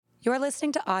You're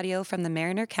listening to audio from the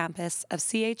Mariner campus of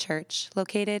CA Church,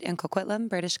 located in Coquitlam,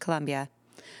 British Columbia.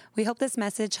 We hope this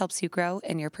message helps you grow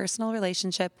in your personal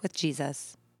relationship with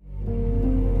Jesus.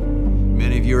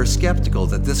 Many of you are skeptical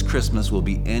that this Christmas will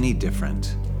be any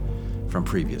different from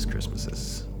previous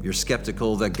Christmases. You're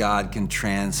skeptical that God can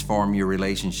transform your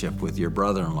relationship with your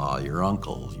brother-in-law, your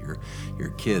uncle, your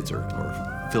kids, or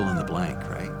fill in the blank,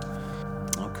 right?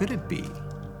 Well, could it be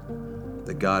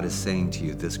that God is saying to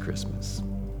you this Christmas,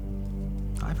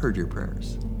 I've heard your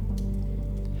prayers.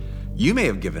 You may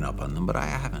have given up on them, but I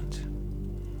haven't.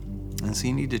 And so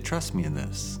you need to trust me in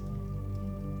this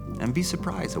and be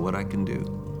surprised at what I can do.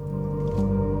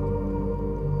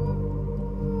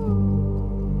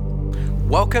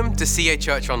 Welcome to CA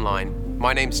Church Online.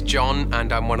 My name's John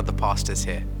and I'm one of the pastors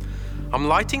here. I'm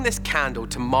lighting this candle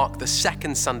to mark the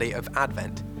second Sunday of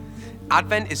Advent.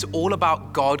 Advent is all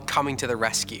about God coming to the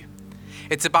rescue.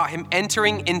 It's about him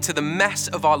entering into the mess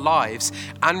of our lives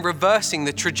and reversing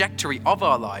the trajectory of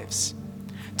our lives.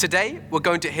 Today, we're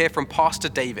going to hear from Pastor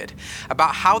David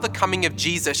about how the coming of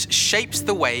Jesus shapes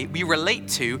the way we relate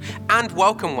to and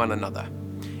welcome one another.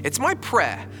 It's my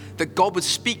prayer that God would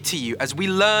speak to you as we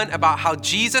learn about how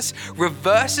Jesus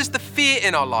reverses the fear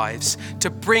in our lives to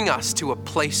bring us to a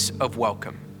place of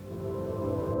welcome.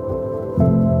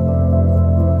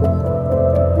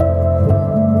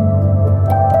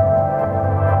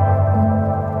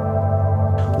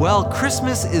 Well,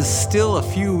 Christmas is still a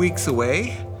few weeks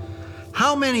away.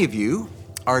 How many of you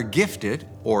are gifted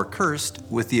or cursed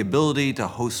with the ability to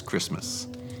host Christmas?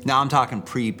 Now, I'm talking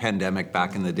pre-pandemic,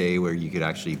 back in the day where you could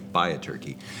actually buy a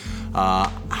turkey.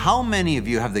 How many of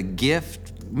you have the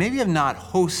gift, maybe of not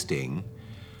hosting,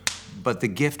 but the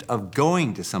gift of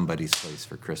going to somebody's place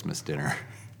for Christmas dinner?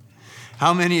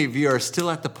 How many of you are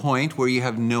still at the point where you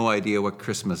have no idea what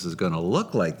Christmas is going to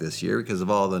look like this year because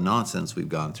of all the nonsense we've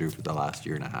gone through for the last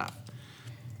year and a half?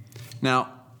 Now,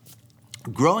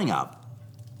 growing up,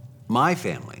 my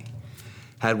family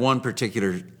had one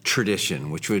particular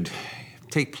tradition which would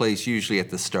take place usually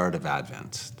at the start of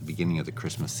Advent, the beginning of the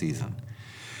Christmas season.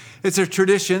 It's a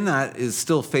tradition that is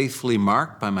still faithfully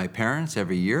marked by my parents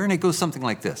every year, and it goes something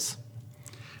like this.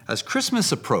 As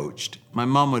Christmas approached, my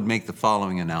mom would make the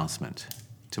following announcement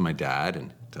to my dad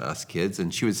and to us kids,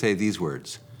 and she would say these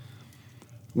words: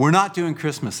 "We're not doing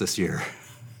Christmas this year."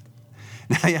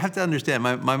 Now, you have to understand,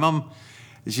 my mom,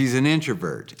 she's an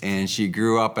introvert, and she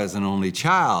grew up as an only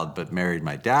child, but married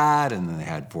my dad, and then they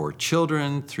had 4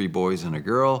 children, 3 boys and a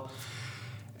girl.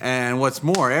 And what's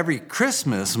more, every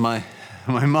Christmas, my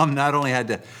mom not only had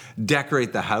to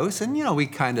decorate the house, and we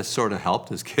kind of sort of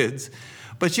helped as kids,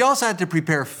 but she also had to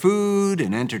prepare food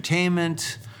and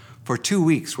entertainment for 2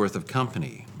 weeks worth of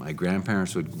company. My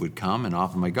grandparents would come, and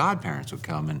often my godparents would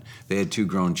come, and they had 2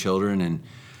 grown children,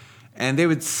 and they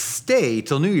would stay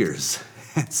till New Year's.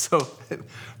 And so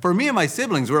for me and my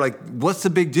siblings, we're like, what's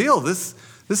the big deal? This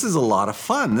is a lot of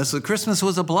fun. Christmas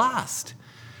was a blast.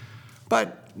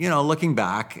 But, looking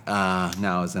back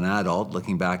now as an adult,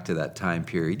 looking back to that time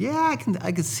period,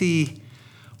 I could see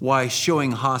why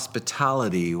showing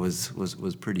hospitality was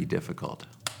pretty difficult.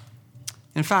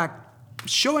 In fact,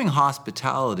 showing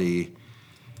hospitality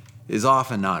is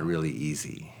often not really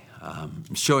easy.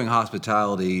 Showing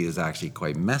hospitality is actually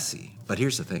quite messy. But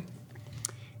here's the thing.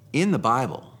 In the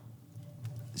Bible,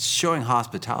 showing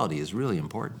hospitality is really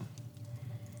important.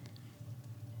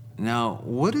 Now,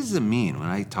 what does it mean when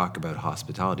I talk about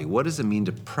hospitality? What does it mean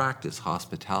to practice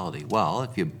hospitality? Well,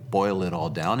 if you boil it all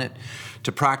down,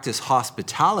 to practice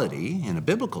hospitality in a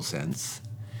biblical sense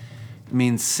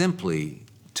means simply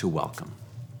to welcome.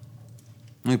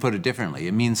 Let me put it differently.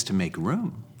 It means to make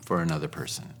room for another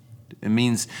person. It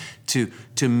means to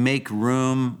make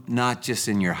room not just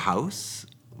in your house,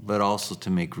 but also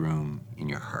to make room in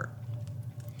your heart.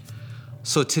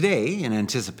 So today, in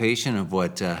anticipation of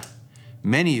what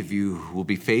many of you will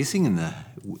be facing in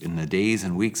the days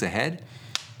and weeks ahead,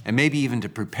 and maybe even to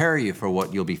prepare you for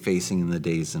what you'll be facing in the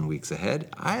days and weeks ahead,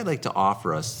 I'd like to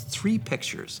offer us 3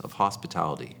 pictures of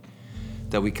hospitality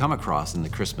that we come across in the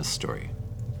Christmas story.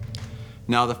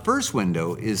 Now, the first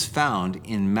window is found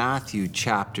in Matthew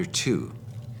chapter 2.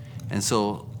 And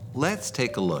so let's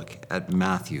take a look at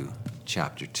Matthew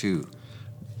chapter 2,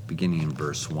 beginning in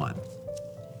verse 1.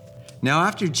 Now,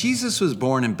 after Jesus was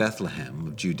born in Bethlehem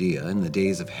of Judea in the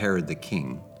days of Herod the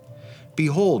king,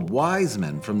 behold, wise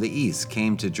men from the east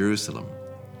came to Jerusalem,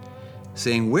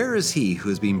 saying, "Where is he who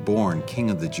has been born King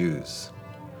of the Jews?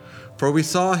 For we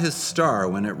saw his star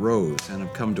when it rose and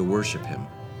have come to worship him."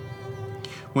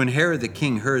 When Herod the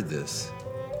king heard this,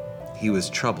 he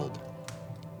was troubled,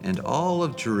 and all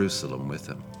of Jerusalem with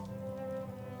him.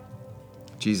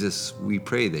 Jesus, we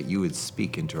pray that you would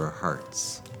speak into our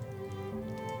hearts,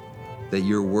 that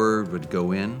your word would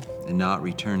go in and not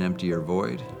return empty or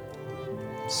void.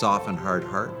 Soften hard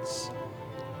hearts.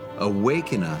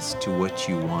 Awaken us to what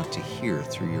you want to hear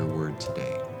through your word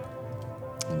today.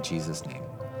 In Jesus' name,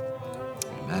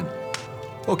 amen.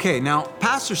 Okay, now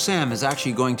Pastor Sam is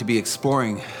actually going to be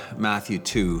exploring Matthew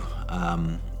 2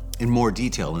 in more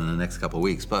detail in the next couple of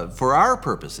weeks. But for our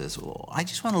purposes, I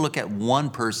just want to look at one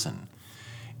person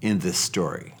in this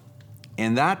story.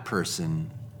 And that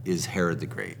person is Herod the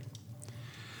Great.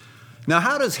 Now,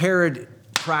 how does Herod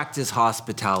practice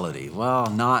hospitality? Well,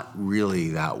 not really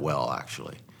that well,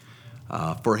 actually.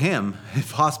 For him,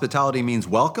 if hospitality means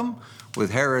welcome,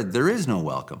 with Herod, there is no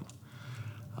welcome.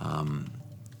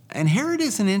 And Herod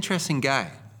is an interesting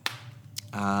guy.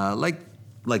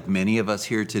 Like many of us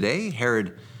here today,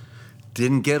 Herod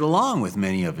didn't get along with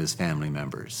many of his family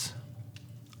members.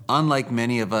 Unlike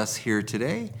many of us here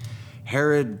today,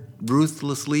 Herod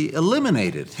ruthlessly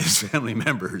eliminated his family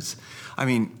members. I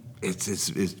mean,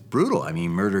 it's brutal. I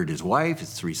mean, murdered his wife,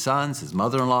 his 3 sons, his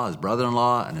mother-in-law, his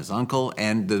brother-in-law, and his uncle.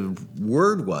 And the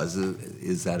word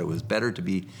is that it was better to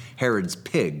be Herod's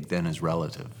pig than his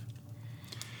relative.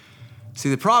 See,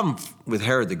 the problem with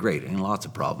Herod the Great, and lots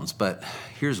of problems, but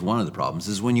here's one of the problems,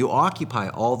 is when you occupy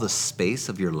all the space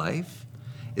of your life,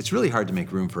 it's really hard to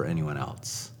make room for anyone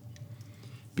else,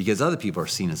 because other people are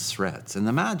seen as threats, and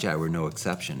the Magi were no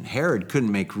exception. Herod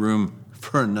couldn't make room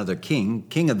for another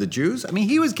king of the Jews. I mean,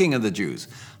 he was king of the Jews.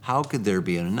 How could there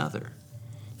be another?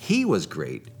 He was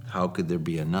great. How could there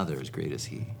be another as great as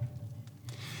he?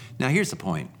 Now, here's the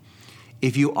point.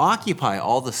 If you occupy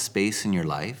all the space in your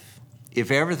life, if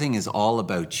everything is all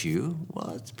about you,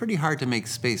 well, it's pretty hard to make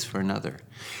space for another.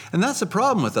 And that's the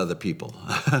problem with other people.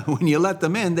 When you let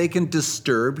them in, they can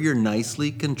disturb your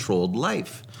nicely controlled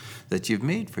life that you've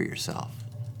made for yourself.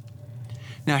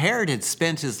 Now, Herod had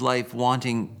spent his life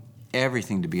wanting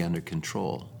everything to be under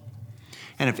control.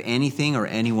 And if anything or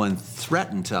anyone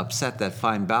threatened to upset that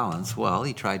fine balance, well,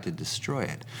 he tried to destroy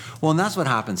it. Well, and that's what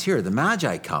happens here. The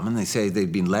Magi come and they say they've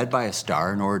been led by a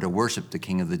star in order to worship the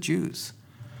King of the Jews.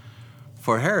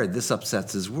 For Herod, this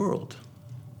upsets his world.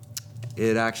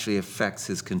 It actually affects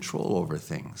his control over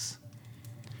things.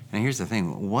 And here's the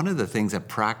thing. One of the things that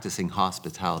practicing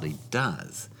hospitality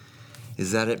does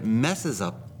is that it messes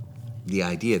up the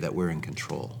idea that we're in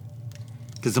control.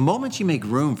 Because the moment you make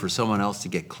room for someone else to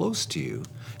get close to you,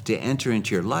 to enter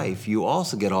into your life, you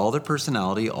also get all their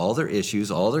personality, all their issues,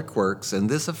 all their quirks, and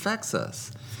this affects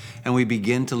us. And we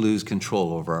begin to lose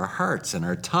control over our hearts and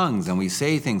our tongues, and we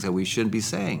say things that we shouldn't be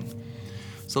saying.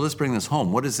 So let's bring this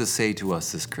home. What does this say to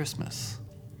us this Christmas?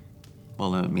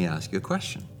 Well, let me ask you a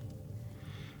question.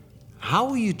 How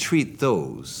will you treat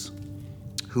those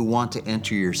who want to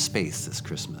enter your space this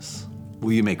Christmas?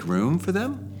 Will you make room for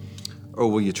them? Or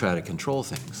will you try to control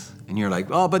things? And you're like,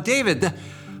 oh, but David,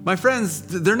 my friends,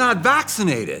 they're not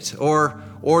vaccinated, or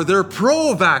they're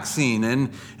pro-vaccine,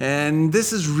 and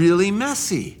this is really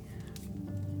messy.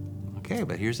 Okay,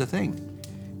 but here's the thing.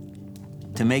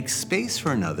 To make space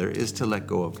for another is to let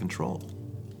go of control.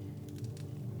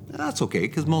 That's okay,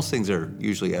 because most things are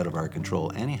usually out of our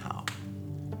control anyhow.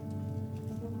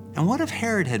 And what if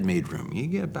Herod had made room? You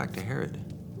get back to Herod.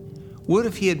 What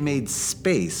if he had made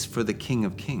space for the King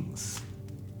of Kings?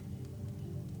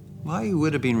 Well, he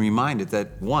would have been reminded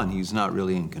that, one, he's not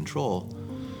really in control.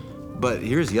 But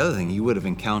here's the other thing. He would have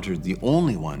encountered the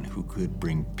only one who could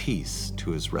bring peace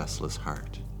to his restless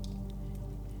heart.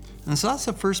 And so that's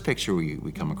the first picture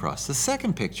we come across. The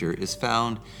second picture is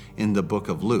found in the book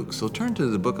of Luke. So turn to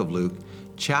the book of Luke,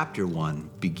 chapter 1,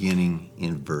 beginning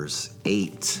in verse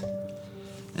 8.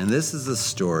 And this is the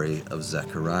story of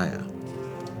Zechariah.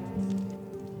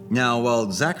 Now,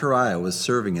 while Zechariah was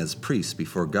serving as priest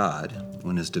before God,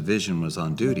 when his division was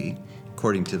on duty,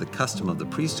 according to the custom of the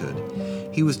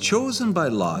priesthood, he was chosen by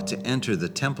lot to enter the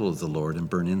temple of the Lord and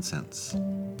burn incense.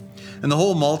 And the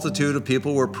whole multitude of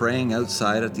people were praying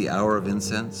outside at the hour of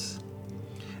incense.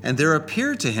 And there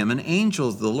appeared to him an angel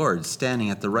of the Lord standing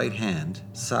at the right hand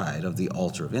side of the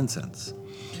altar of incense.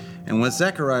 And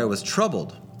Zechariah was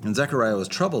troubled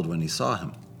when he saw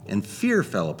him, and fear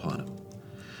fell upon him.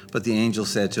 But the angel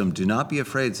said to him, "Do not be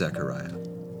afraid, Zechariah,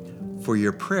 for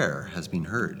your prayer has been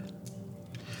heard.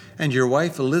 And your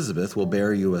wife Elizabeth will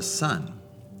bear you a son,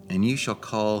 and you shall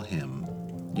call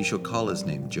his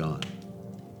name John.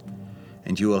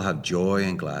 And you will have joy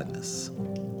and gladness,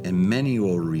 and many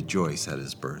will rejoice at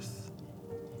his birth.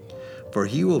 For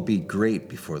he will be great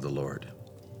before the Lord.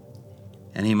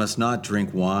 And he must not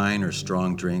drink wine or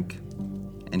strong drink,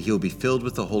 and he will be filled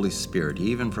with the Holy Spirit,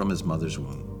 even from his mother's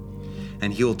womb.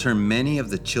 And he will turn many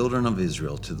of the children of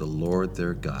Israel to the Lord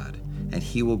their God, and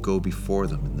he will go before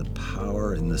them in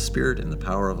the spirit and the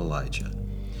power of Elijah,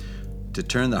 to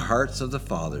turn the hearts of the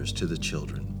fathers to the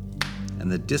children,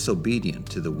 and the disobedient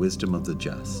to the wisdom of the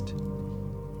just,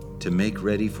 to make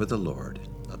ready for the Lord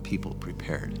a people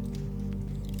prepared.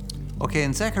 Okay,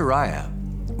 in Zechariah,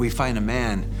 we find a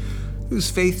man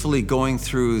who's faithfully going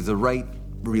through the right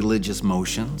religious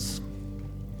motions,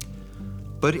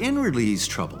 but inwardly he's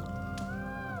troubled.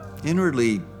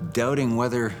 Inwardly doubting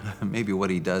whether maybe what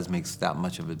he does makes that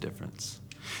much of a difference.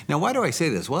 Now, why do I say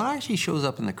this? Well, it actually shows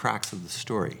up in the cracks of the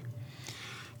story.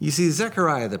 You see,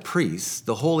 Zechariah the priest,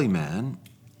 the holy man,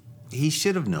 he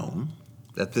should have known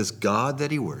that this God that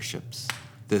he worships,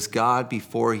 this God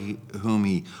before whom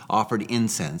he offered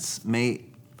incense, may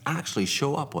actually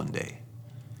show up one day.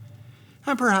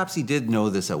 And perhaps he did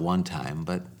know this at one time,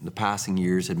 but the passing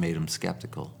years had made him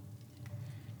skeptical.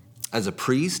 As a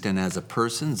priest and as a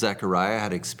person, Zechariah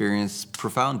had experienced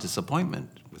profound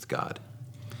disappointment with God.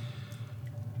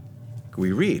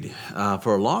 We read,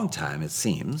 for a long time, it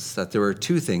seems, that there were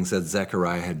two things that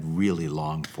Zechariah had really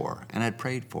longed for and had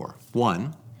prayed for.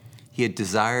 One, he had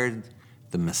desired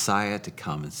the Messiah to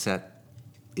come and set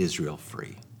Israel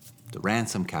free, the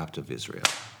ransom captive Israel.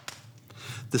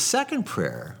 The second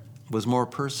prayer was more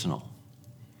personal.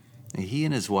 He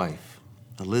and his wife,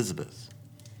 Elizabeth,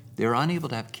 they were unable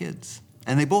to have kids,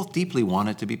 and they both deeply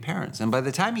wanted to be parents. And by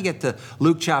the time you get to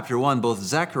Luke chapter 1, both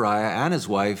Zechariah and his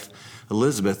wife,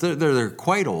 Elizabeth, they're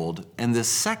quite old, and this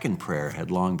second prayer had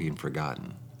long been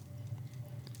forgotten.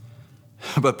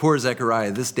 But poor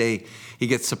Zechariah, this day, he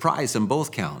gets surprised on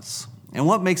both counts. And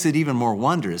what makes it even more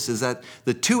wondrous is that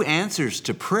the two answers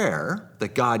to prayer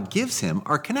that God gives him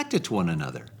are connected to one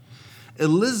another.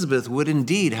 Elizabeth would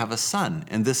indeed have a son,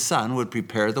 and this son would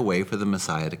prepare the way for the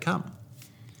Messiah to come.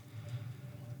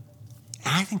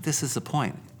 And I think this is the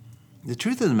point. The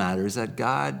truth of the matter is that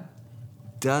God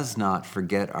does not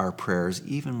forget our prayers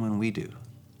even when we do.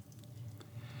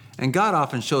 And God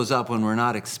often shows up when we're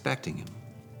not expecting him.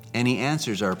 And he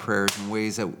answers our prayers in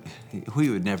ways that we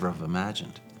would never have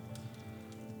imagined.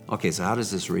 Okay, so how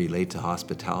does this relate to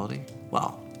hospitality?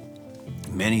 Well,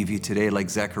 many of you today, like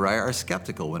Zechariah, are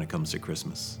skeptical when it comes to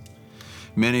Christmas.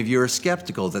 Many of you are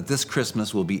skeptical that this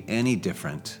Christmas will be any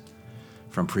different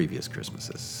from previous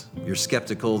Christmases. You're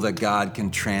skeptical that God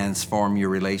can transform your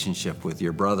relationship with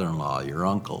your brother-in-law, your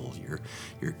uncle,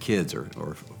 your kids,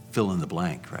 or fill in the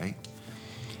blank, right?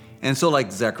 And so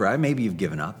like Zechariah, maybe you've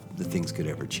given up that things could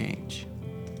ever change.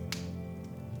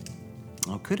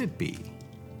 Well, could it be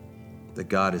that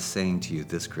God is saying to you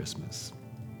this Christmas,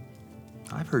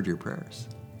 I've heard your prayers.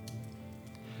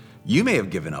 You may have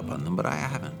given up on them, but I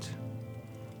haven't.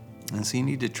 And so you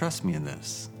need to trust me in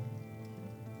this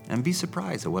and be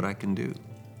surprised at what I can do.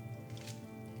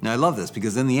 Now, I love this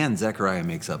because in the end, Zechariah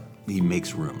makes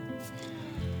room.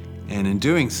 And in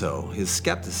doing so, his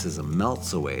skepticism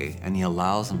melts away and he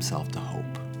allows himself to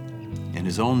hope. In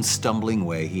his own stumbling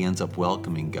way, he ends up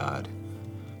welcoming God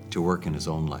to work in his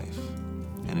own life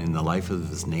and in the life of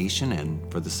his nation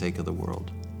and for the sake of the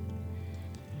world.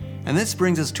 And this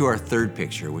brings us to our third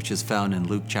picture, which is found in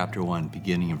Luke chapter 1,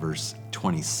 beginning in verse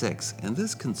 26. And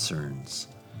this concerns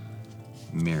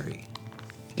Mary.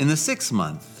 In the 6th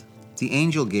month, the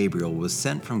angel Gabriel was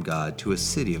sent from God to a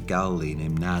city of Galilee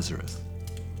named Nazareth,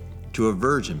 to a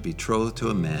virgin betrothed to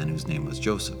a man whose name was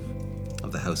Joseph,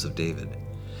 of the house of David.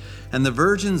 And the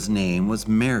virgin's name was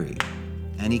Mary.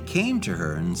 And he came to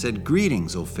her and said,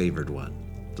 "Greetings, O favored one,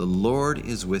 the Lord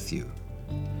is with you."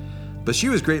 But she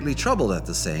was greatly troubled at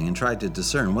the saying and tried to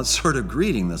discern what sort of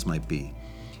greeting this might be.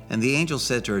 And the angel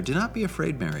said to her, "Do not be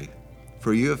afraid, Mary,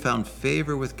 for you have found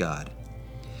favor with God.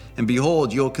 And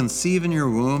behold, you'll conceive in your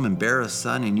womb and bear a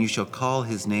son, and you shall call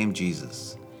his name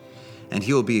Jesus. And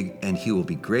he will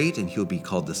be great, and he will be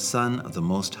called the Son of the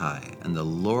Most High. And the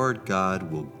Lord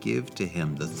God will give to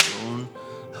him the throne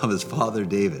of his father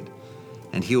David,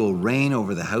 and he will reign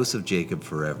over the house of Jacob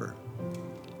forever.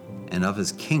 And of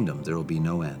his kingdom there will be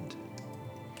no end."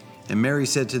 And Mary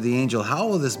said to the angel, "How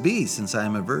will this be, since I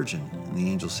am a virgin?" And the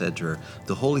angel said to her,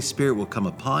 "The Holy Spirit will come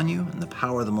upon you, and the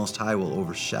power of the Most High will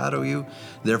overshadow you.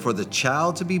 Therefore the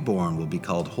child to be born will be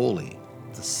called Holy,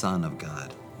 the Son of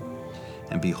God.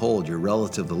 And behold, your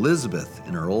relative Elizabeth,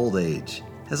 in her old age,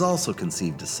 has also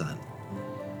conceived a son.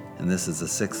 And this is the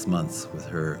 6th month with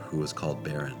her who was called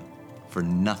barren. For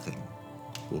nothing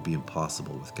will be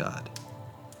impossible with God."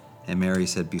 And Mary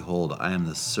said, "Behold, I am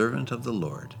the servant of the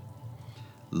Lord.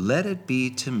 Let it be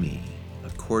to me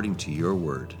according to your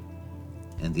word."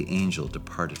 And the angel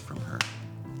departed from her.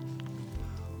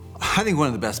 I think one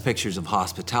of the best pictures of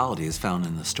hospitality is found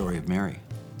in the story of Mary.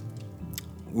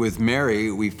 With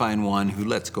Mary, we find one who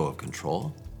lets go of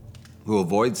control, who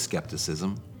avoids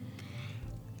skepticism,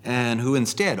 and who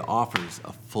instead offers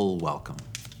a full welcome.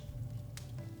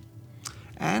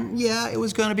 And yeah, it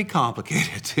was going to be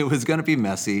complicated. It was going to be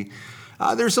messy.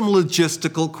 There's some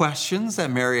logistical questions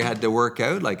that Mary had to work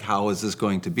out, like how is this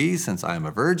going to be since I am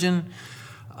a virgin?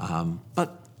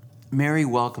 But Mary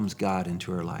welcomes God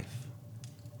into her life.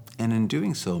 And in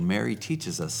doing so, Mary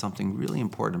teaches us something really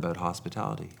important about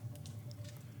hospitality.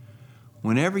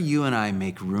 Whenever you and I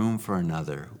make room for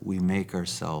another, we make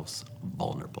ourselves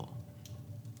vulnerable.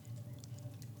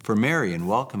 For Mary, in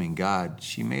welcoming God,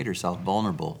 she made herself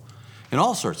vulnerable in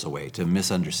all sorts of ways, to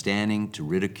misunderstanding, to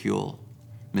ridicule,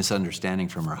 misunderstanding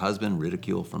from her husband,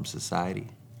 ridicule from society.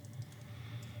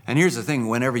 And here's the thing,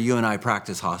 whenever you and I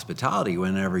practice hospitality,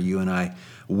 whenever you and I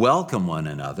welcome one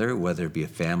another, whether it be a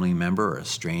family member or a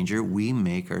stranger, we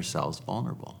make ourselves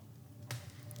vulnerable.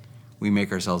 We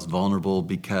make ourselves vulnerable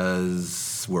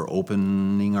because we're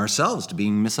opening ourselves to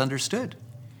being misunderstood.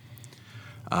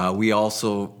 We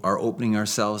also are opening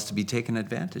ourselves to be taken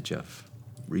advantage of,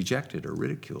 rejected or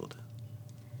ridiculed.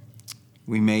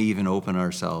 We may even open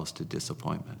ourselves to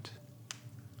disappointment.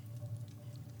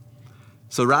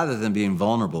 So rather than being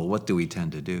vulnerable, what do we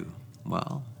tend to do?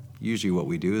 Well, usually what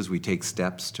we do is we take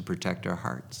steps to protect our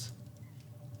hearts.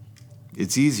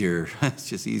 It's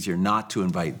just easier not to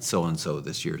invite so-and-so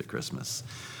this year to Christmas.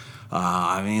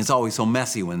 It's always so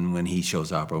messy when he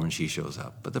shows up or when she shows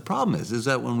up. But the problem is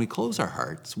that when we close our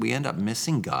hearts, we end up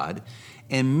missing God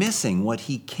and missing what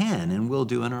he can and will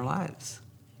do in our lives.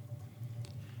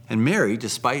 And Mary,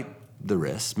 despite the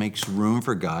risks, makes room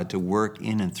for God to work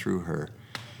in and through her.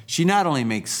 She not only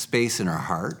makes space in her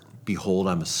heart, behold,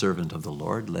 I'm a servant of the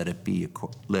Lord, let it be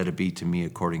to me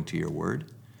according to your word.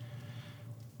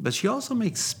 But she also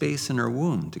makes space in her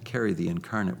womb to carry the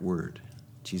incarnate word,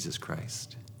 Jesus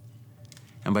Christ.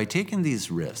 And by taking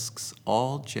these risks,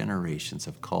 all generations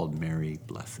have called Mary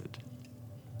blessed.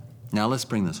 Now let's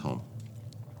bring this home.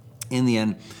 In the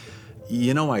end,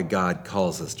 you know why God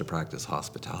calls us to practice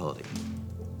hospitality.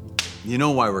 You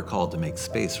know why we're called to make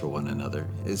space for one another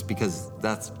is because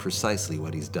that's precisely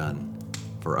what he's done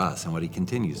for us and what he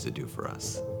continues to do for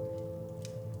us.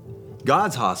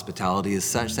 God's hospitality is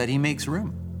such that he makes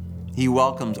room. He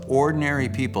welcomes ordinary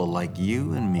people like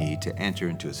you and me to enter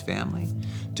into his family,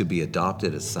 to be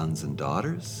adopted as sons and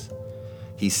daughters.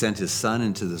 He sent his son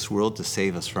into this world to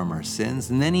save us from our sins,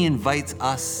 and then he invites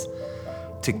us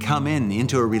to come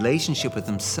into a relationship with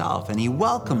himself, and he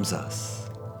welcomes us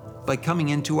by coming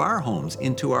into our homes,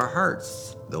 into our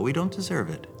hearts, though we don't deserve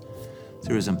it,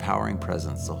 through his empowering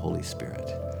presence, the Holy Spirit.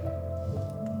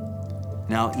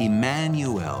 Now,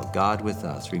 Emmanuel, God with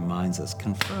us, reminds us,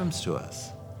 confirms to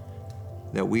us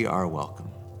that we are welcome,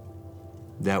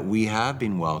 that we have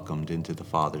been welcomed into the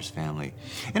Father's family.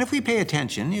 And if we pay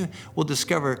attention, we'll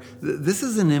discover this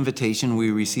is an invitation we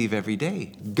receive every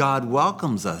day. God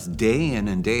welcomes us day in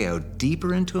and day out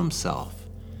deeper into himself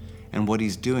and what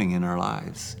he's doing in our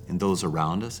lives, in those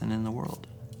around us and in the world.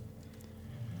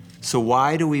 So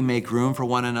why do we make room for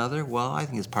one another? Well, I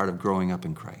think it's part of growing up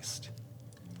in Christ.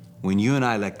 When you and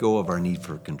I let go of our need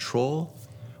for control,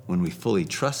 when we fully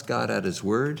trust God at his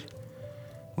word,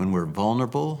 when we're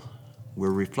vulnerable, we're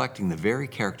reflecting the very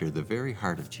character, the very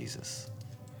heart of Jesus.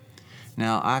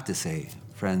 Now, I have to say,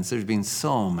 friends, there's been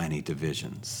so many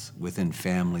divisions within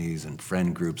families and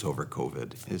friend groups over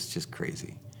COVID. It's just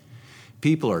crazy.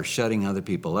 People are shutting other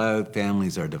people out,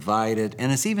 families are divided,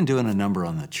 and it's even doing a number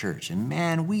on the church. And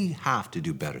man, we have to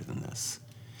do better than this.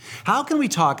 How can we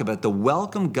talk about the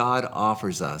welcome God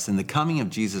offers us in the coming of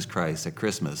Jesus Christ at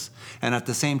Christmas and at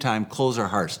the same time close our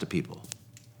hearts to people?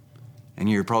 And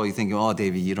you're probably thinking, oh,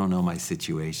 David, you don't know my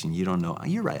situation. You don't know.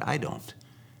 You're right, I don't.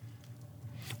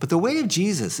 But the way of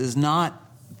Jesus is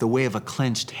not the way of a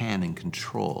clenched hand and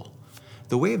control.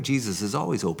 The way of Jesus is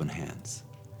always open hands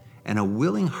and a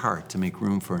willing heart to make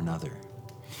room for another.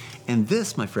 And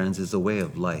this, my friends, is the way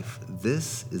of life.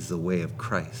 This is the way of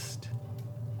Christ.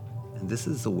 And this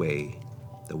is the way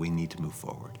that we need to move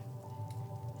forward.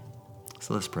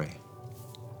 So let's pray.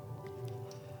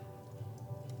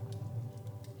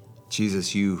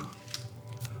 Jesus, you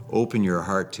open your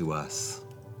heart to us.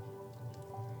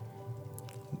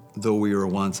 Though we were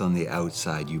once on the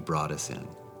outside, you brought us in.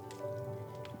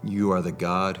 You are the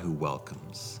God who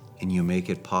welcomes, and you make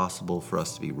it possible for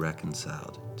us to be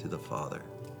reconciled to the Father.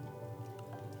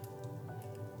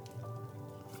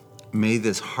 May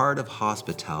this heart of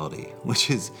hospitality, which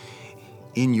is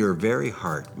in your very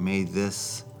heart, may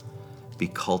this be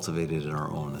cultivated in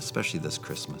our own, especially this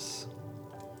Christmas.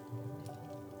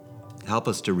 Help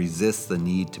us to resist the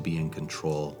need to be in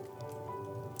control.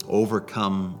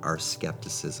 overcome our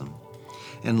skepticism.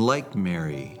 And like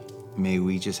Mary, may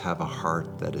we just have a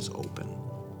heart that is open,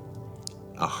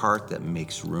 a heart that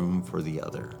makes room for the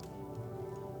other.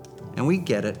 And we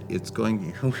get it.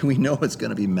 We know it's going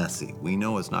to be messy. We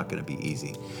know it's not going to be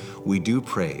easy. We do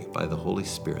pray by the Holy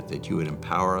Spirit that you would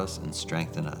empower us and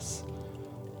strengthen us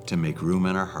to make room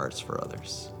in our hearts for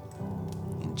others.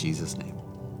 In Jesus' name,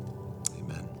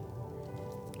 amen.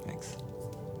 Thanks.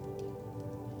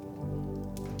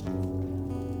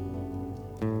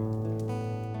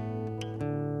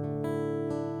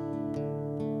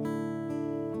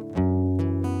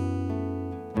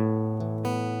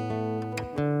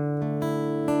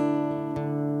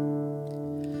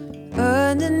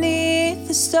 Underneath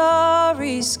the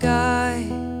starry sky,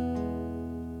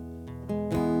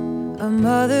 a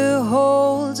mother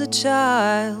holds a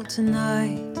child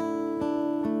tonight.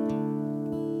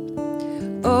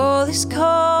 All is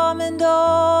calm and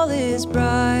all is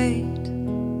bright.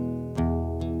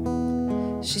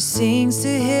 She sings to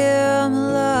him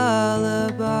a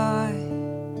lullaby.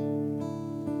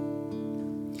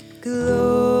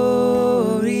 Gloria,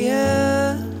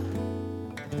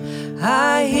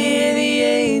 I hear the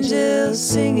angels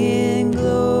singing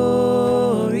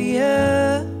Gloria.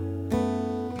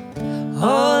 All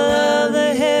of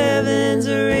the heavens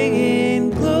are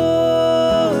ringing Gloria.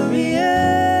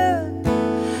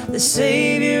 The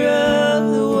Savior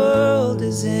of the world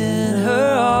is in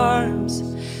her arms.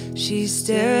 She's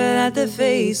staring at the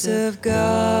face of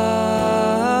God.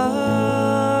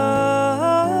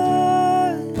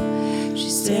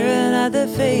 She's staring at the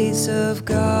face of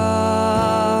God.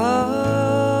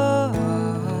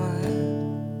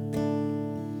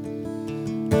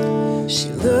 She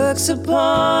looks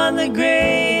upon the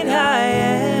great I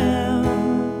am,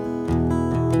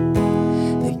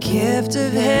 the gift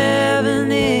of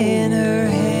heaven in her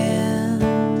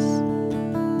hands,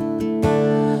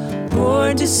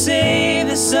 born to save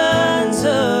the sons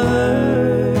of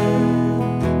earth.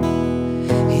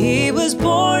 He was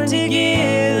born to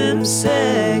give them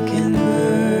second birth.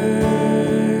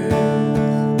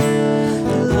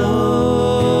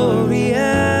 Gloria,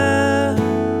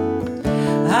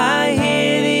 I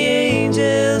hear the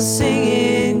angels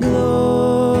singing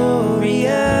Gloria.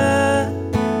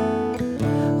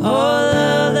 All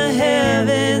of the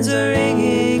heavens are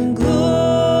ringing Gloria.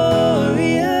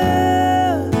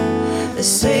 The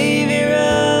Savior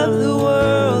of the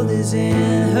world is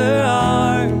in her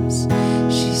arms.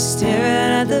 She's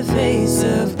staring at the face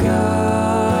of God.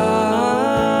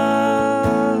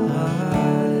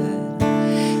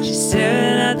 She's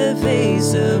staring at the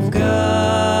face of God.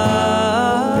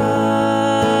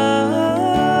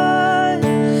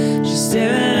 She's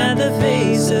staring at the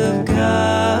face of God.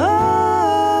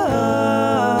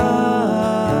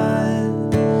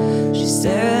 She's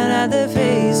staring at the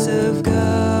face of God.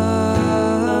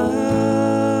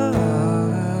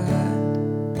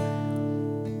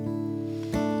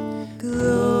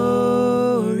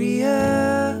 Gloria,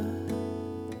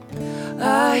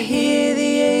 I hear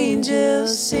the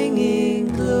angels singing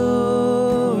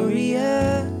Gloria.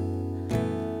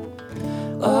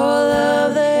 All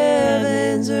of the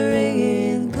heavens are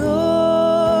ringing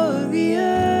Gloria.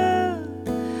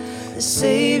 The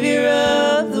Savior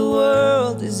of the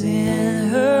world is in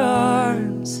her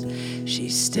arms.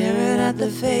 She's staring at the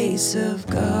face of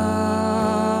God.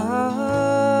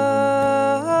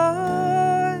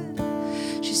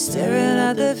 She's staring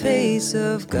at the face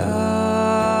of God.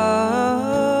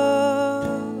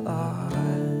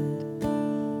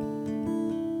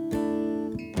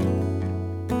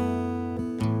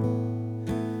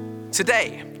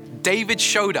 Today, David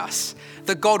showed us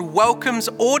that God welcomes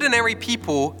ordinary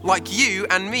people like you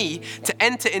and me to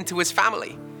enter into his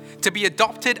family, to be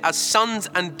adopted as sons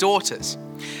and daughters,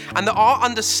 and that our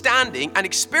understanding and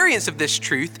experience of this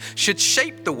truth should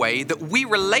shape the way that we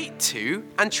relate to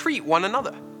and treat one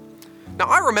another. Now,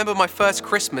 I remember my first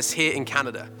Christmas here in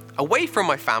Canada, away from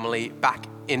my family back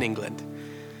in England.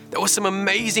 There were some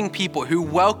amazing people who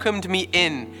welcomed me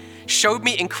in, showed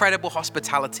me incredible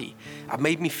hospitality, and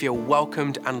made me feel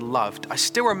welcomed and loved. I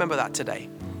still remember that today.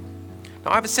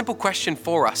 Now, I have a simple question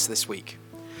for us this week.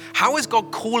 How is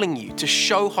God calling you to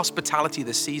show hospitality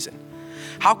this season?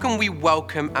 How can we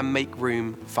welcome and make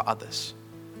room for others?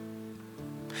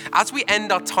 As we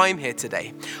end our time here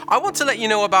today, I want to let you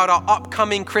know about our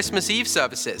upcoming Christmas Eve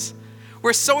services.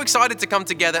 We're so excited to come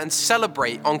together and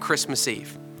celebrate on Christmas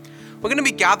Eve. We're going to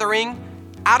be gathering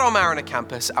at our Mariner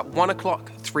campus at 1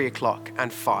 o'clock, 3 o'clock,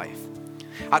 and 5.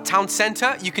 At Town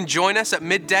Centre, you can join us at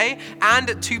midday and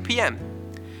at 2 p.m.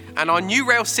 And our New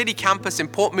Rail City campus in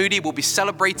Port Moody will be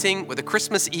celebrating with a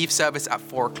Christmas Eve service at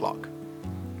 4 o'clock.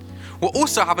 We'll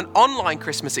also have an online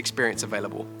Christmas experience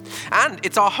available. And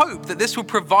it's our hope that this will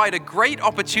provide a great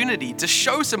opportunity to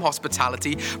show some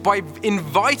hospitality by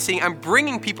inviting and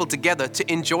bringing people together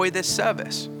to enjoy this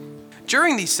service.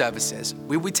 During these services,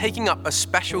 we'll be taking up a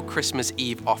special Christmas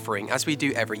Eve offering as we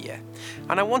do every year.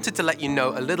 And I wanted to let you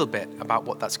know a little bit about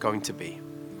what that's going to be.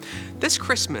 This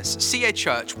Christmas, CA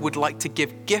Church would like to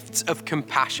give gifts of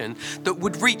compassion that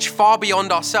would reach far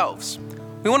beyond ourselves.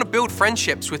 We want to build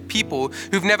friendships with people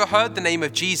who've never heard the name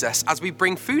of Jesus as we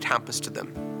bring food hampers to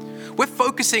them. We're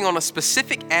focusing on a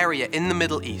specific area in the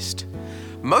Middle East.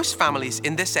 Most families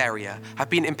in this area have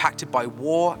been impacted by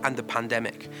war and the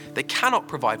pandemic. They cannot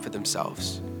provide for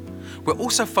themselves. We're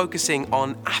also focusing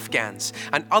on Afghans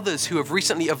and others who have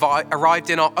recently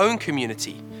arrived in our own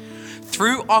community.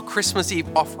 Through our Christmas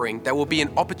Eve offering, there will be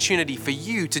an opportunity for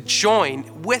you to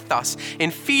join with us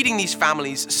in feeding these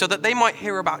families so that they might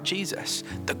hear about Jesus,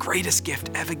 the greatest gift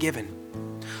ever given.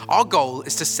 Our goal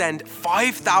is to send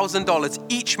 $5,000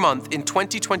 each month in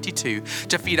 2022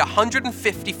 to feed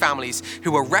 150 families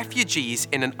who are refugees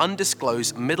in an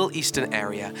undisclosed Middle Eastern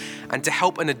area and to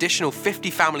help an additional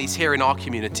 50 families here in our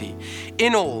community.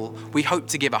 In all, we hope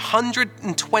to give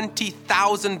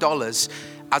 $120,000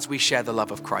 as we share the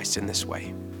love of Christ in this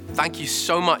way. Thank you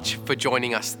so much for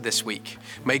joining us this week.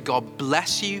 May God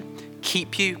bless you,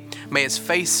 keep you. May his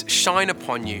face shine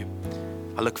upon you.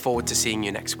 I look forward to seeing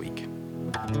you next week.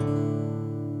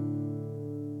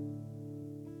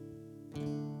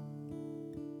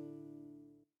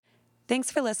 Thanks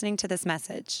for listening to this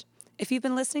message. If you've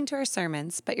been listening to our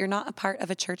sermons, but you're not a part of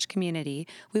a church community,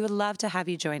 we would love to have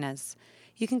you join us.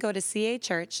 You can go to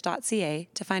cachurch.ca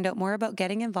to find out more about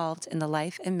getting involved in the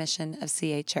life and mission of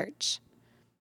CA Church.